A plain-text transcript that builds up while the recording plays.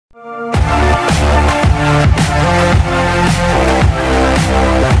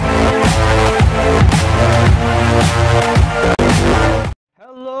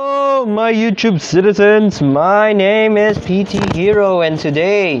my YouTube citizens, my name is PTHero and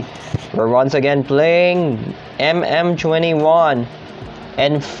today we're once again playing MM21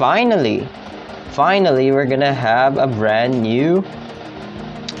 and finally we're gonna have a brand new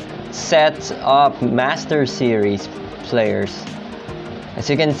set of Master Series players. As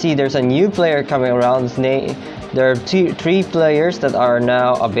you can see, there's a new player coming around. There are three players that are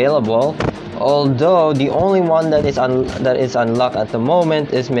now available, although the only one that is unlocked at the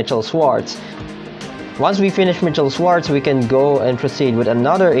moment is Mitchell Schwartz. Once we finish Mitchell Schwartz, we can go and proceed with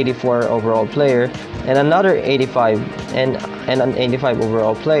another 84 overall player and another 85 and an 85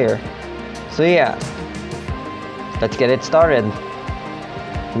 overall player. So yeah, let's get it started.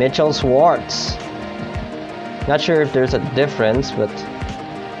 Mitchell Schwartz. Not sure if there's a difference, but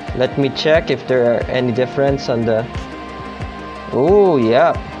let me check if there are any difference on the... Oh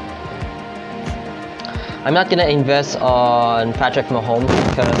yeah, I'm not gonna invest on Patrick Mahomes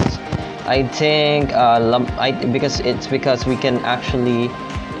because I think because we can actually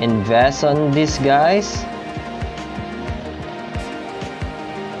invest on these guys.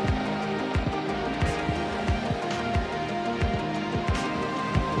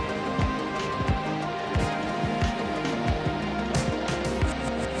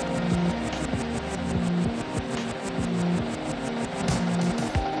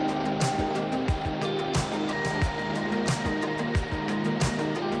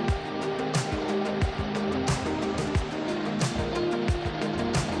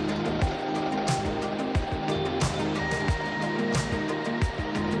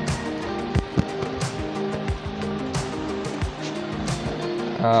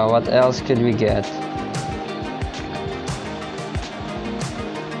 What else could we get?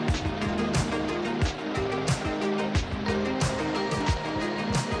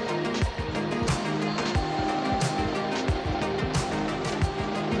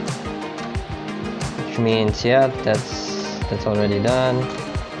 Which means, yeah, that's already done.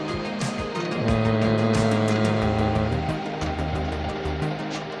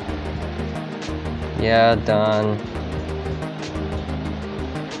 Yeah, done.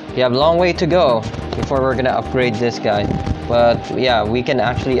 We have a long way to go before we're gonna upgrade this guy, but yeah, we can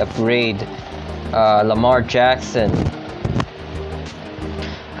actually upgrade Lamar Jackson.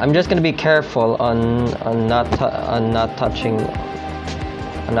 I'm just gonna be careful on not touching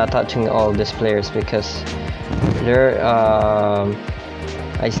all these players because they're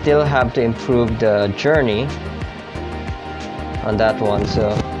I still have to improve the journey on that one.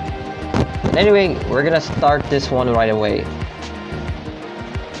 So, but anyway, we're gonna start this one right away.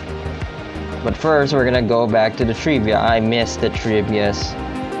 But first, we're gonna go back to the trivia. I missed the trivias.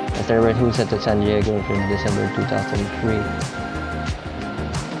 As I read who set to San Diego from December 2003.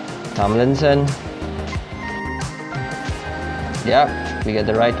 Tomlinson. Yep, we got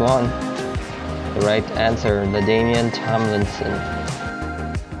the right one. The right answer, the Damian Tomlinson.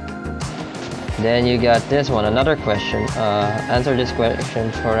 Then you got this one, another question. Answer this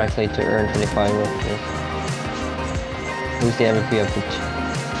question correctly to earn 25 rupees. Who's the MVP of the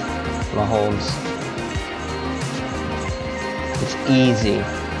Mahomes? It's easy.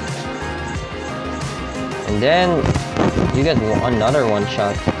 And then you get another one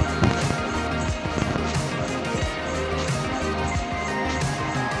shot.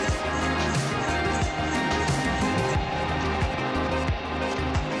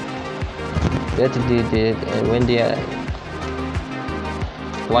 Did and when the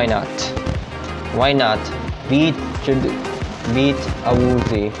why not? Why not? Beat a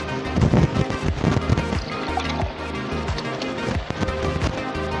Wolfie.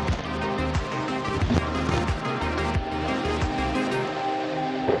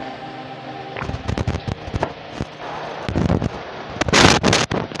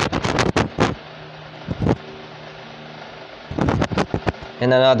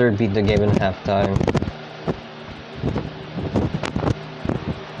 And another beat the game in halftime.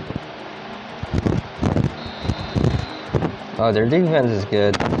 Oh, their defense is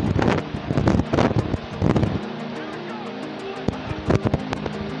good.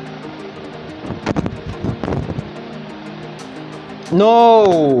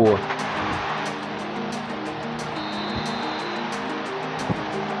 No!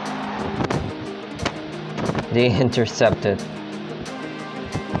 They intercepted.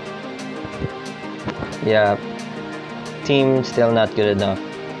 Yeah, team still not good enough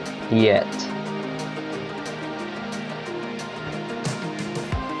yet.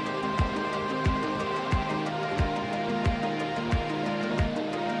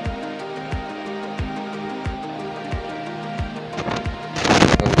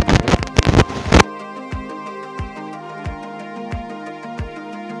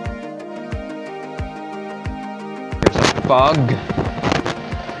 bug.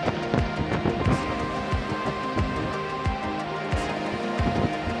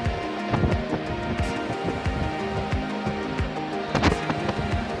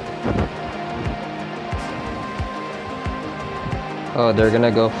 Oh, they're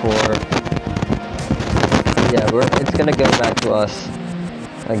gonna go for... Yeah, it's gonna go back to us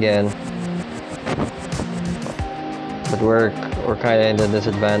again. But we're kinda in the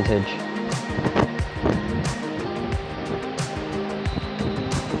disadvantage.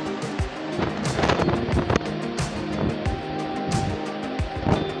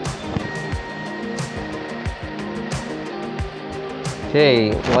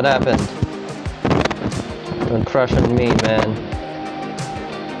 Hey, what happened? Don't crush on me, man.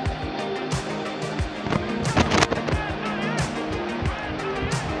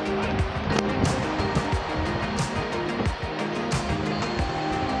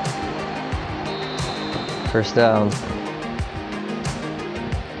 First down.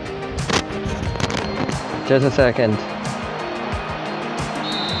 Just a second.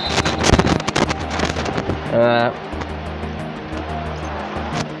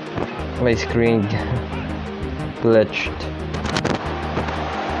 My screen glitched.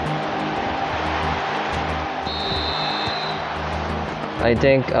 I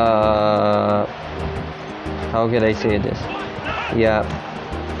think how can I say this? Yeah.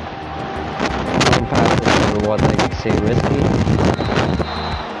 What I can say risky.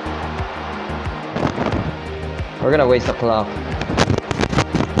 We're gonna waste the clock.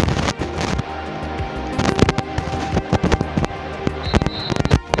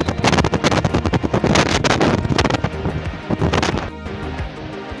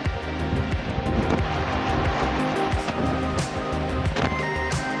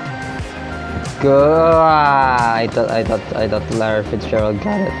 Good. I thought Larry Fitzgerald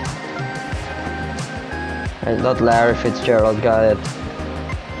got it. I thought Larry Fitzgerald got it.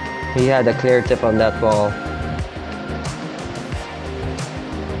 He had a clear tip on that ball.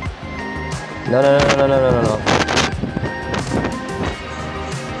 No.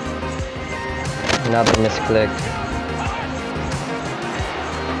 Another misclick.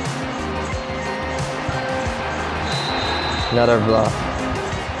 Another block.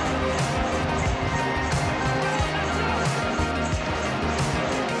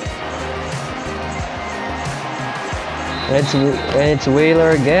 And it's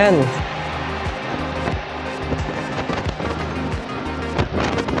Wheeler again.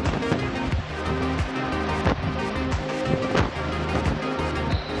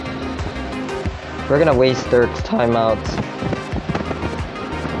 We're gonna waste their timeouts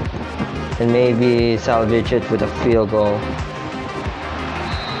and maybe salvage it with a field goal.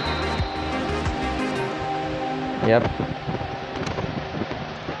 Yep.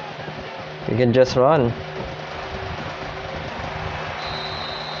 We can just run.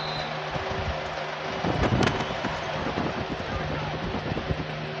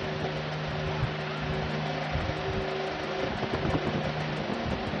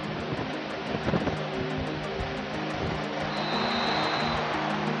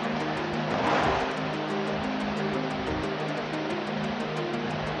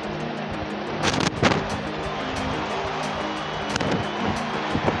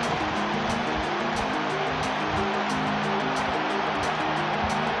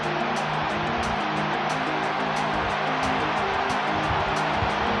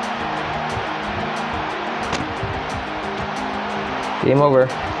 Game over.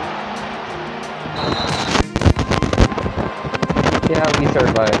 Yeah, we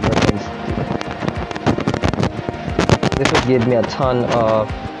survived. This would give me a ton of...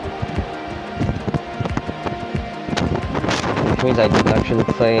 Which means I did actually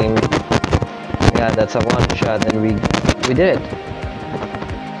claim... Yeah, that's a one shot and we did it.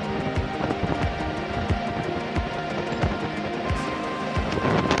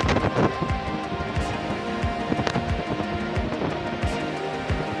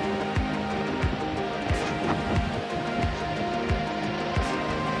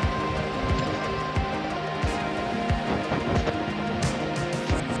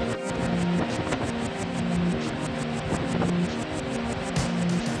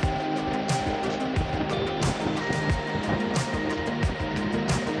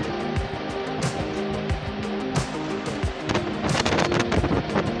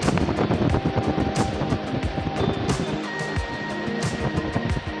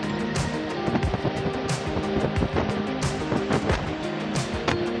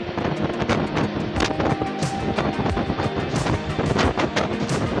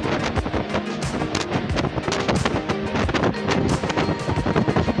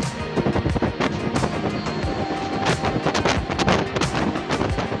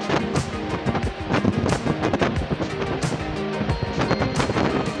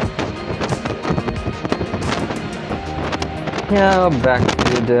 Now back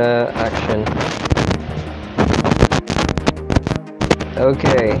to the action.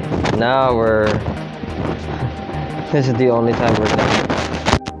 Okay, now we're... This is the only time we're done.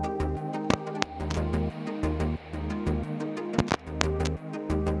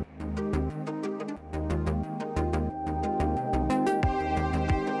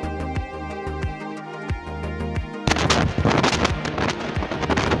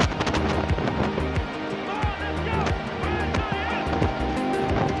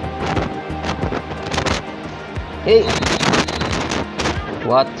 Hey!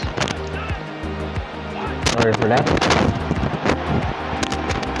 What? Sorry for that.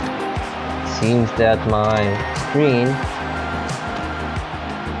 Seems that my screen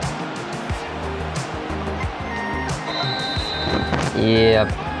Yep.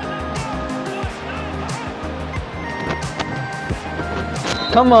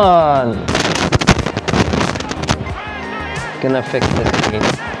 Come on! Gonna fix this screen.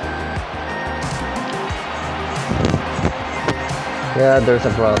 Yeah, there's a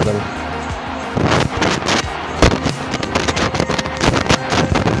problem.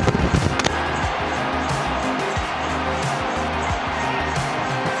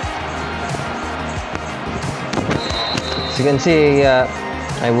 As you can see,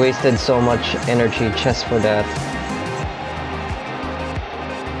 I wasted so much energy just for that.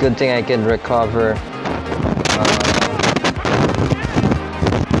 Good thing I can recover.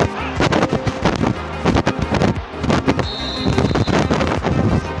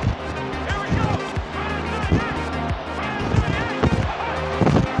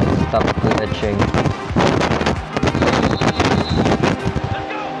 Stop glitching.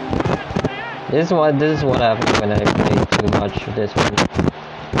 This is what happens when I play too much of this one.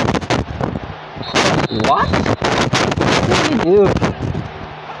 What? What did you do?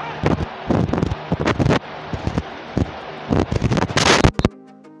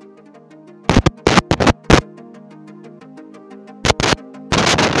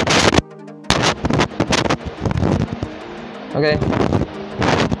 Okay.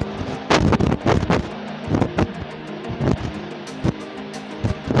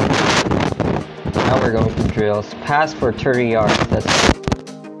 Now we're going to drills. Pass for 30 yards. That's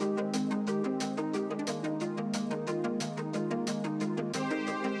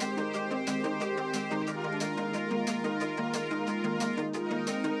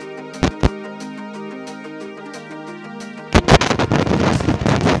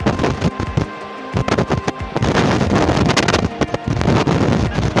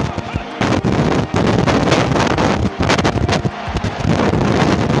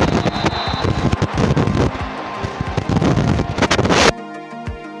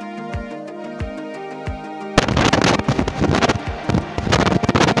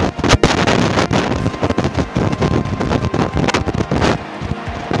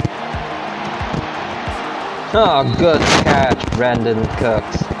oh, good catch, Brandon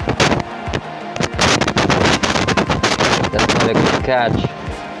Cooks. That's not a good catch.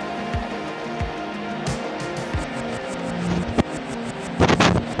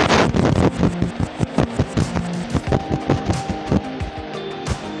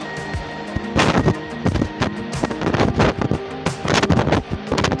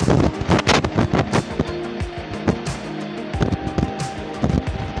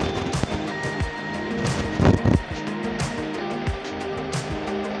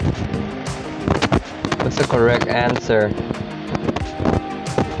 What's the correct answer?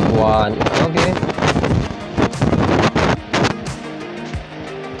 1. Okay.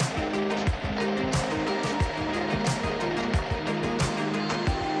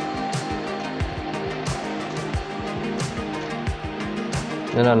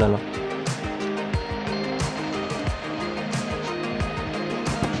 No.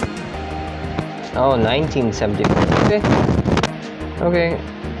 Oh, 1974. Okay.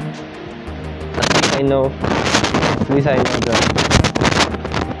 Okay. I know. At least I know that.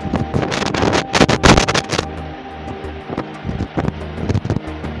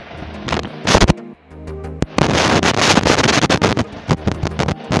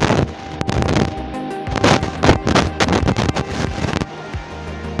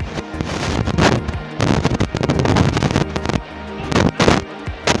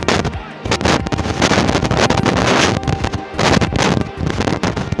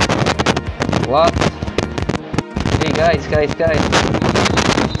 What? Hey guys.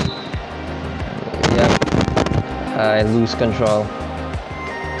 Yep. I lose control.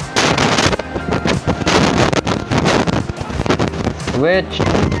 Switch.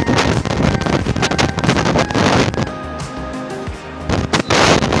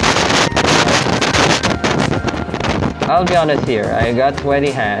 I'll be honest here. I got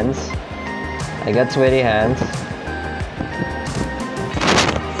sweaty hands.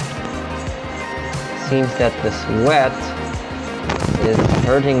 Seems that the sweat is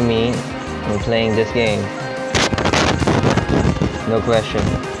hurting me in playing this game. No question.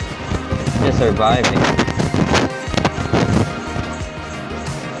 Just surviving.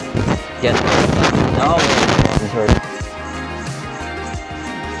 Yes. Now it's hurt.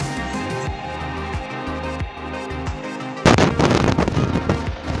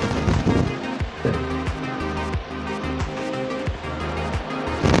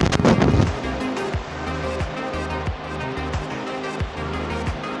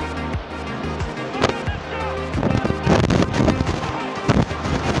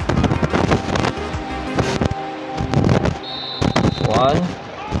 One.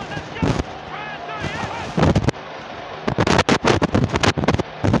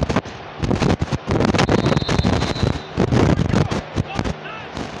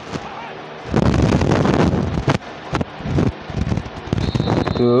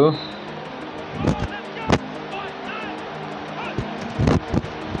 Two.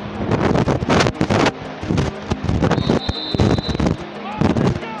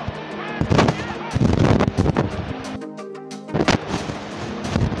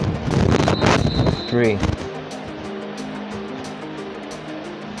 Three.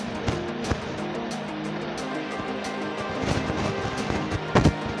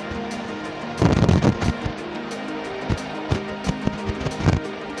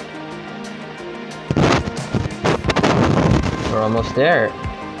 We're almost there.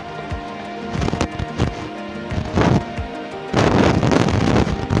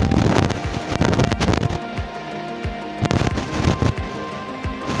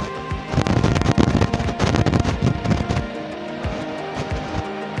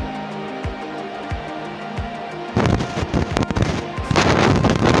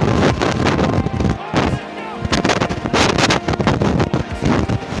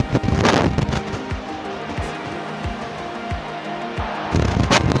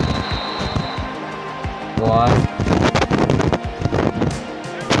 One.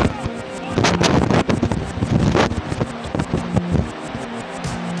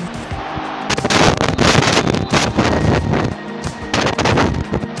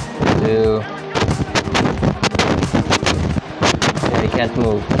 Two. Yeah, he can't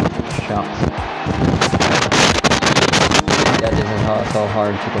move. Shucks. That isn't so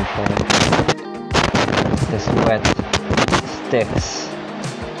hard to control. The sweat sticks.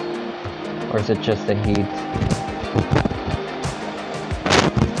 Or is it just the heat?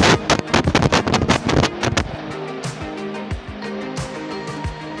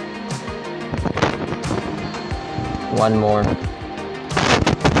 One more.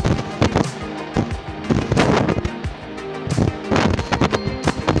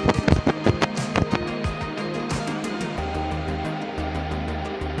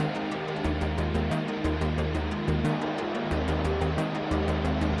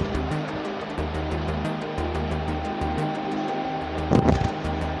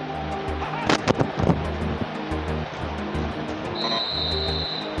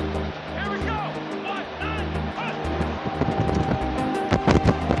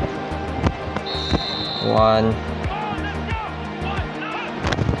 One.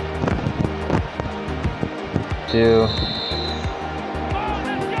 Two.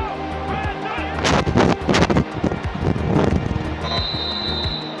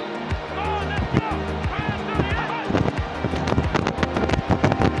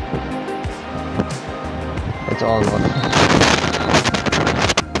 It's almost.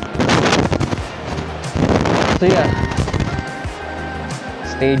 So yeah.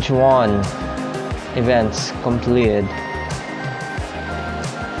 Stage 1. Events completed,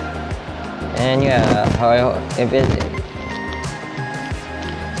 and yeah, I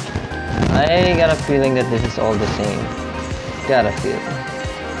got a feeling that this is all the same. Got a feeling.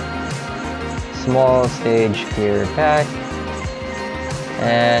 Small stage clear pack,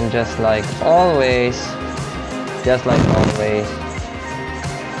 and just like always,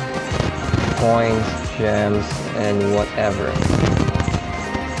 coins, gems, and whatever.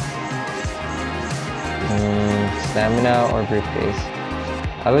 Stamina or briefcase?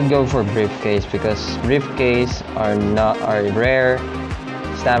 I would go for briefcase because briefcase are rare.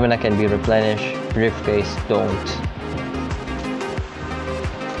 Stamina can be replenished. Briefcase don't.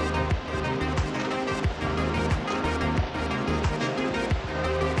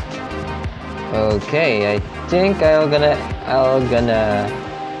 Okay, I think I'll gonna.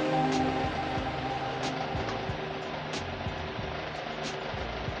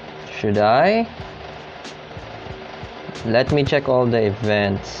 Should I? Let me check all the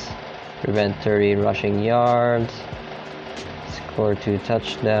events. Prevent 30 rushing yards. Score 2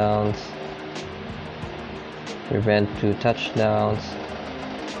 touchdowns. Prevent 2 touchdowns.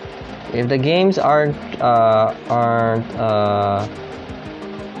 If the games aren't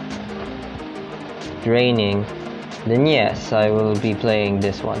draining, then yes, I will be playing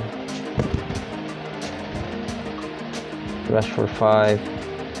this one. Rush for 5.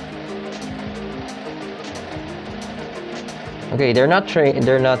 Okay, they're not draining,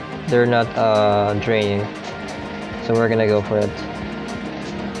 so we're gonna go for it.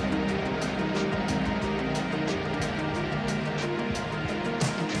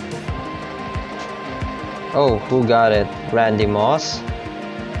 Oh, who got it? Randy Moss?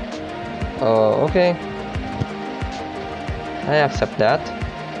 Oh, okay. I accept that.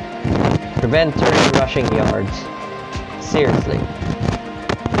 Prevent 30 rushing yards. Seriously.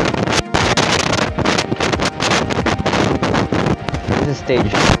 This is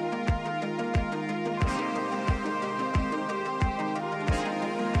stage.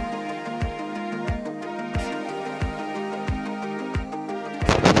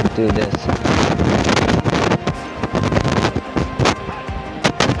 Do this.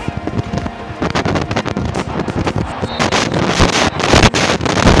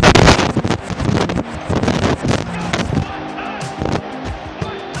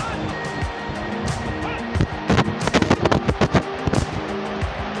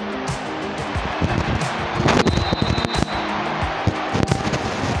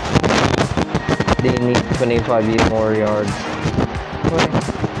 They need 25 more yards.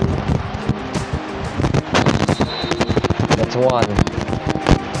 That's one.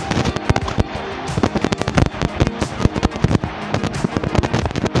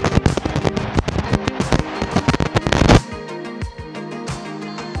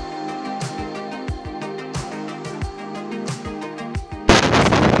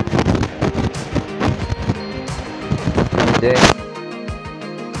 Day.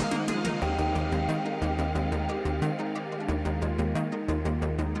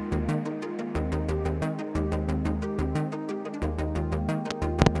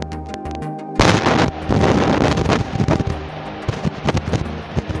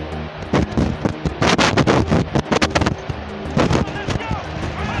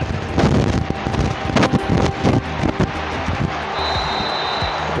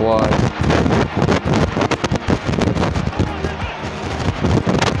 One.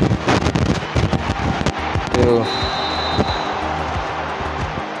 Two.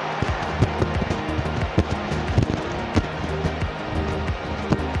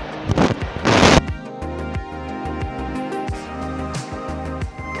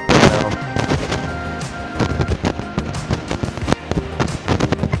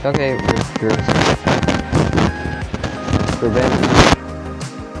 Okay, prevent.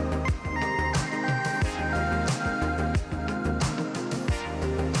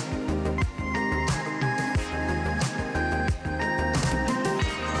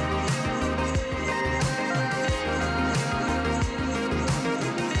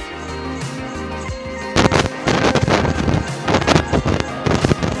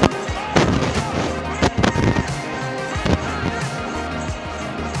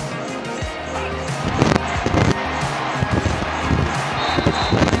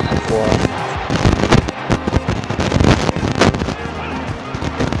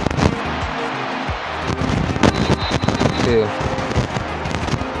 Two.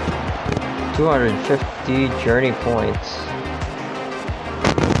 250 journey points.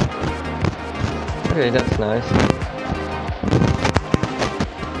 Okay, that's nice.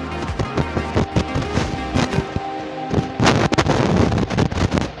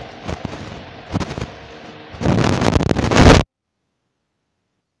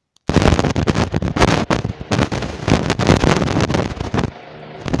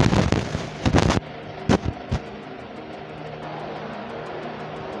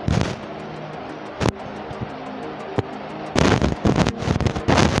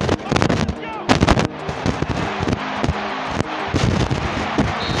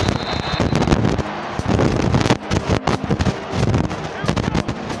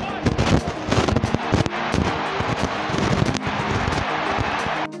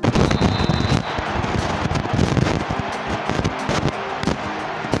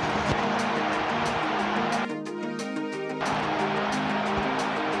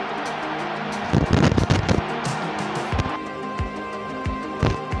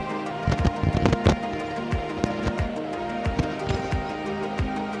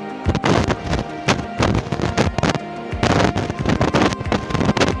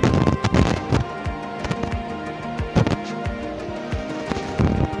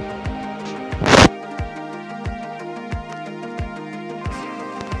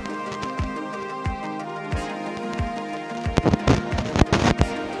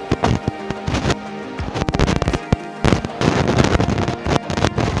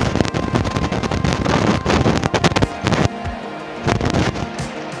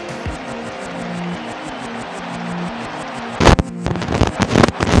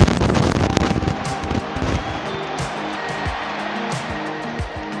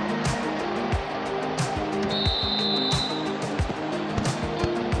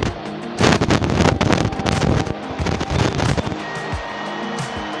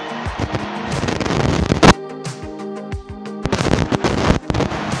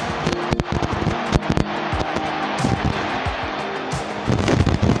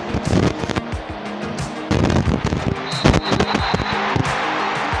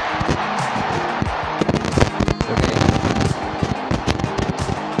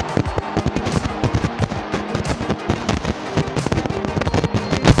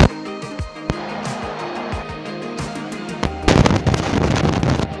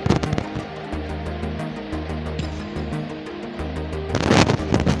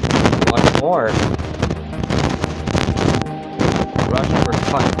 More. Rush for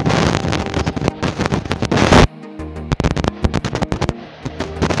fun.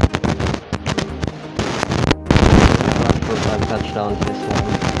 Rush for fun touchdowns this one.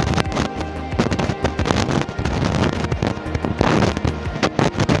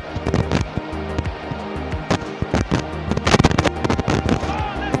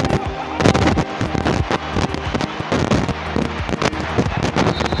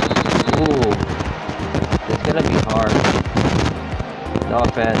 Gonna be hard. No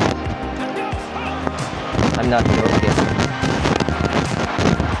offense. I'm not joking.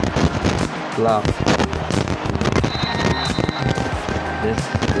 Block. This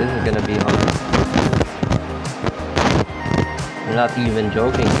is gonna be hard. I'm not even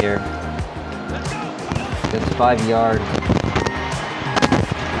joking here. It's 5 yards.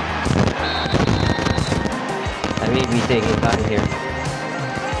 I may be taking time here.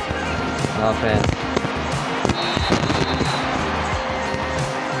 No offense.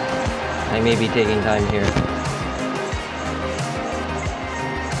 I may be taking time here.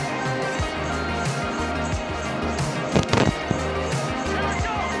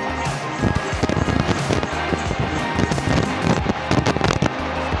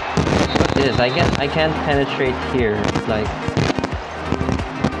 What is? I can't penetrate here. It's like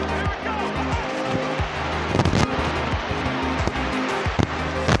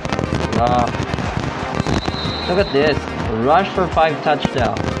look at this. Rush for 5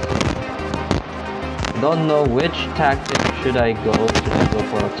 touchdowns. Don't know which tactic should I go. Should I go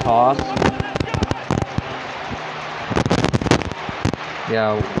for a toss?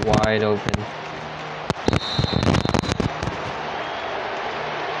 Yeah, wide open.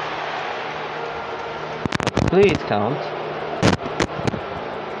 Please count.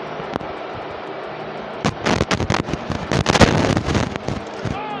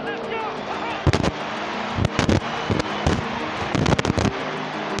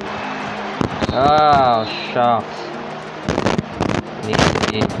 Oh, shucks. Need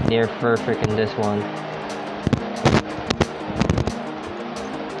to be near perfect in this one.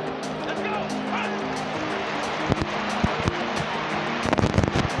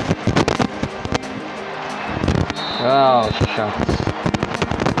 Oh, shucks.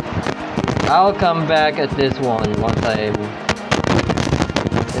 I'll come back at this one once I...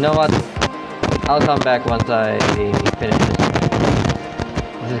 You know what? I'll come back once I finish this.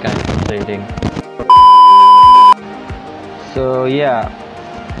 This is kind of frustrating. So yeah,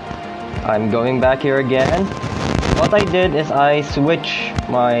 I'm going back here again. What I did is I switched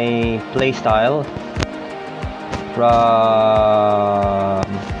my playstyle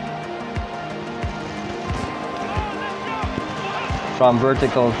from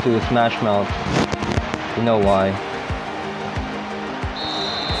vertical to smash mouth. You know why?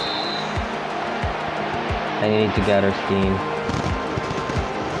 I need to gather steam.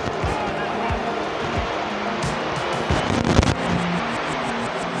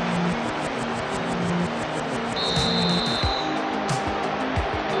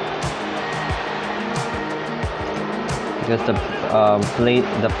 Because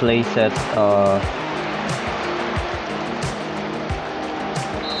the play set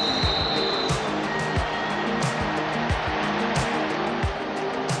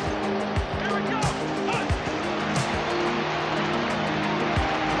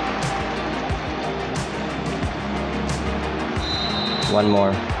one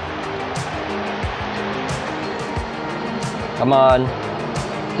more. Come on,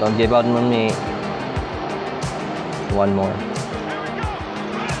 don't give up on me. One more.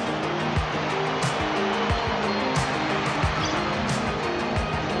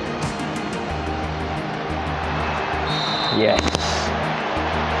 Yes.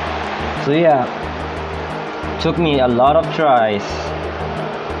 So yeah, took me a lot of tries,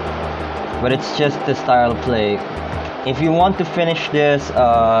 but it's just the style of play. If you want to finish this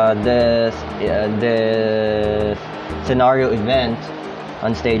this scenario event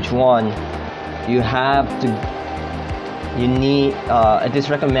on stage 1, you have to. You need. It is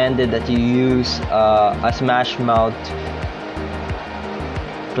recommended that you use a smash mouth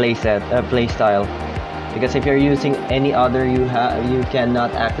play style, because if you're using any other, you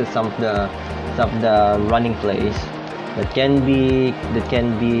cannot access some of the running plays. that can be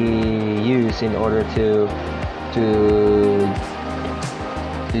used in order to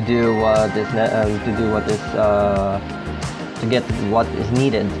do what is to get what is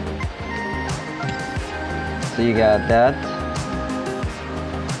needed. So you got that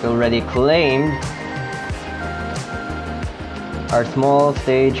already claimed. Our small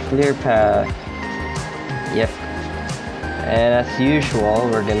stage clear path. Yep. And as usual,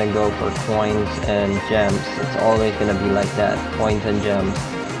 we're gonna go for coins and gems. It's always gonna be like that, coins and gems.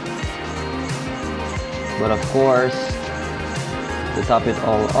 But of course, to top it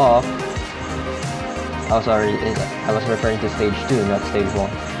all off, oh sorry, I was referring to stage 2, not stage 1.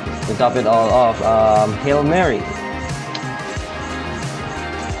 To top it all off, Hail Mary.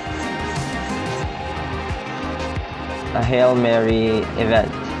 A Hail Mary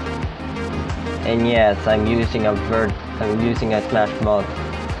event. And yes, I'm using a Smash Mouth.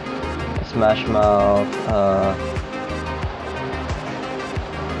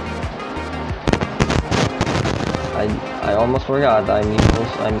 I almost forgot. I'm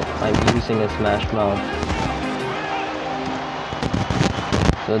using a Smash Mouth.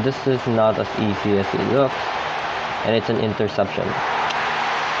 So this is not as easy as it looks, and it's an interception.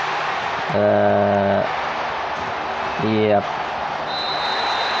 Yep.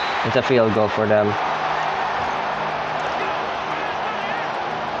 It's a field goal for them.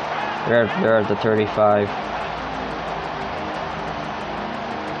 They're at the 35.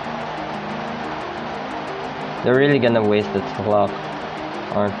 They're really gonna waste the clock,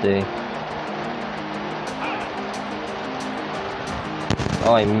 aren't they?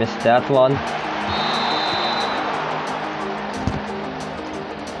 Oh, I missed that one.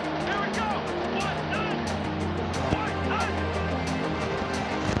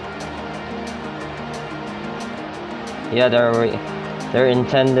 Yeah, they're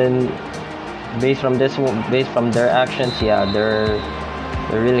intending, based from their actions. Yeah, they're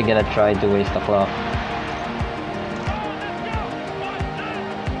really gonna try to waste the clock.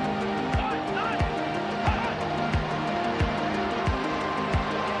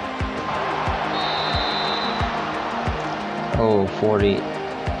 Oh, 40.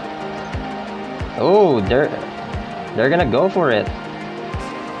 Oh, they're gonna go for it.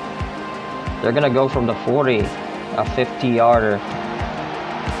 They're gonna go from the 40. A 50-yarder.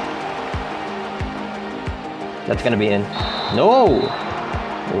 That's gonna be in. No!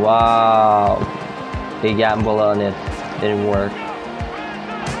 Wow. They gamble on it. Didn't work.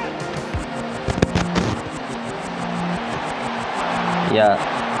 Yeah.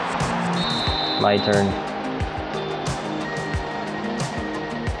 My turn.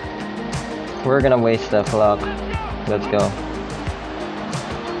 We're gonna waste the clock. Let's go.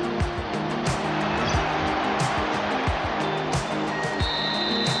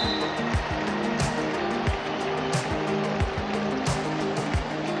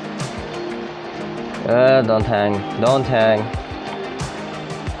 Don't hang. Don't hang.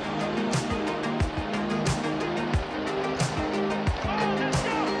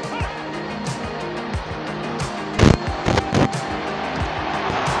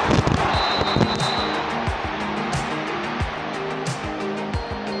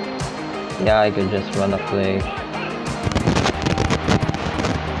 Yeah, I could just run a play.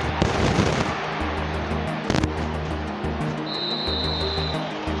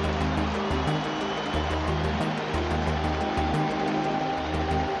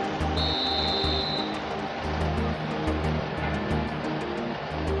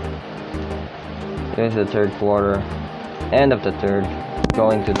 Here's the third quarter. End of the third.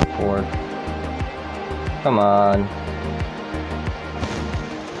 Going to the fourth. Come on.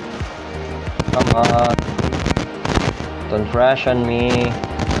 Come on. Don't crash on me.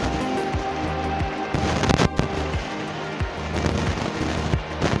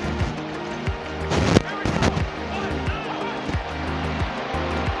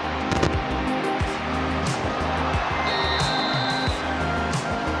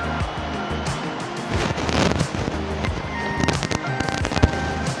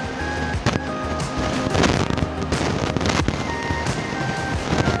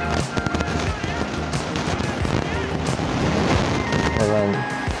 Seven,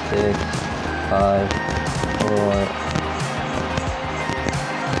 6, 5, 4.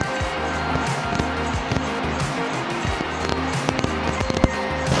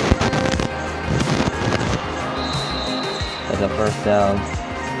 That's a first down.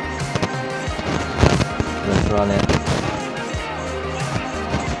 Let's run it.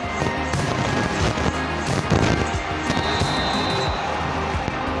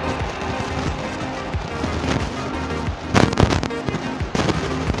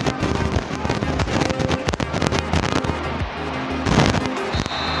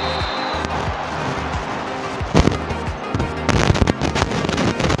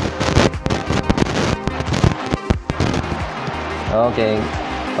 Okay.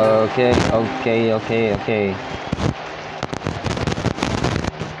 Okay.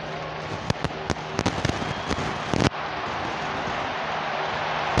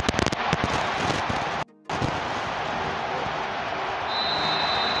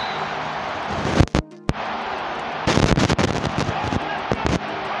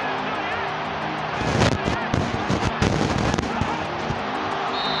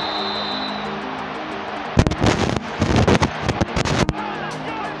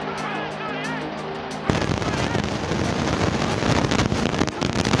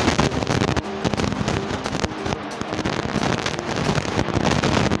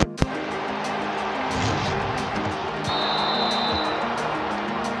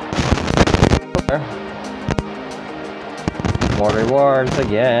 More rewards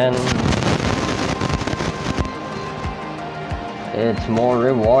again. It's more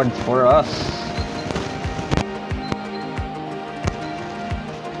rewards for us.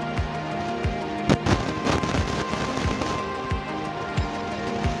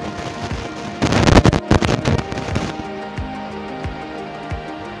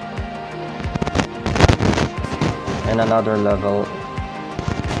 And another level.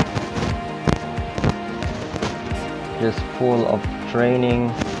 Just full of training.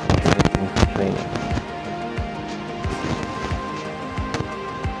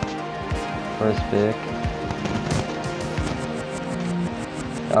 First pick.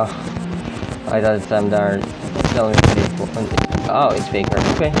 Oh, I thought it's Sam Darn. Tell me oh, it's Baker.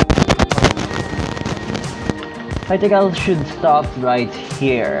 Okay. I think I should stop right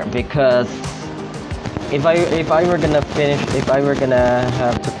here because if I were gonna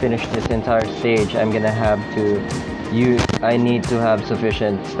have to finish this entire stage, I'm gonna have to I need to have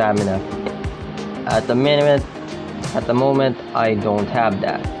sufficient stamina. At the moment I don't have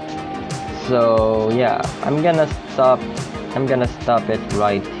that. So yeah, I'm gonna stop it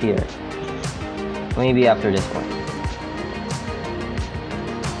right here. Maybe after this one.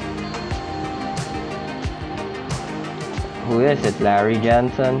 Who is it? Larry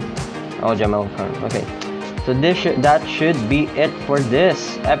Jansen? Oh, Jamal Khan. Okay. So that should be it for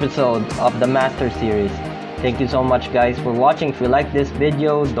this episode of the Master Series. Thank you so much guys for watching. If you like this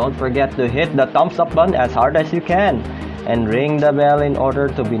video, don't forget to hit the thumbs up button as hard as you can and ring the bell in order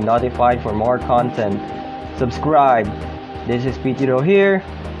to be notified for more content. Subscribe. This is PTHero here,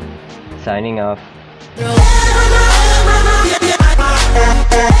 signing off.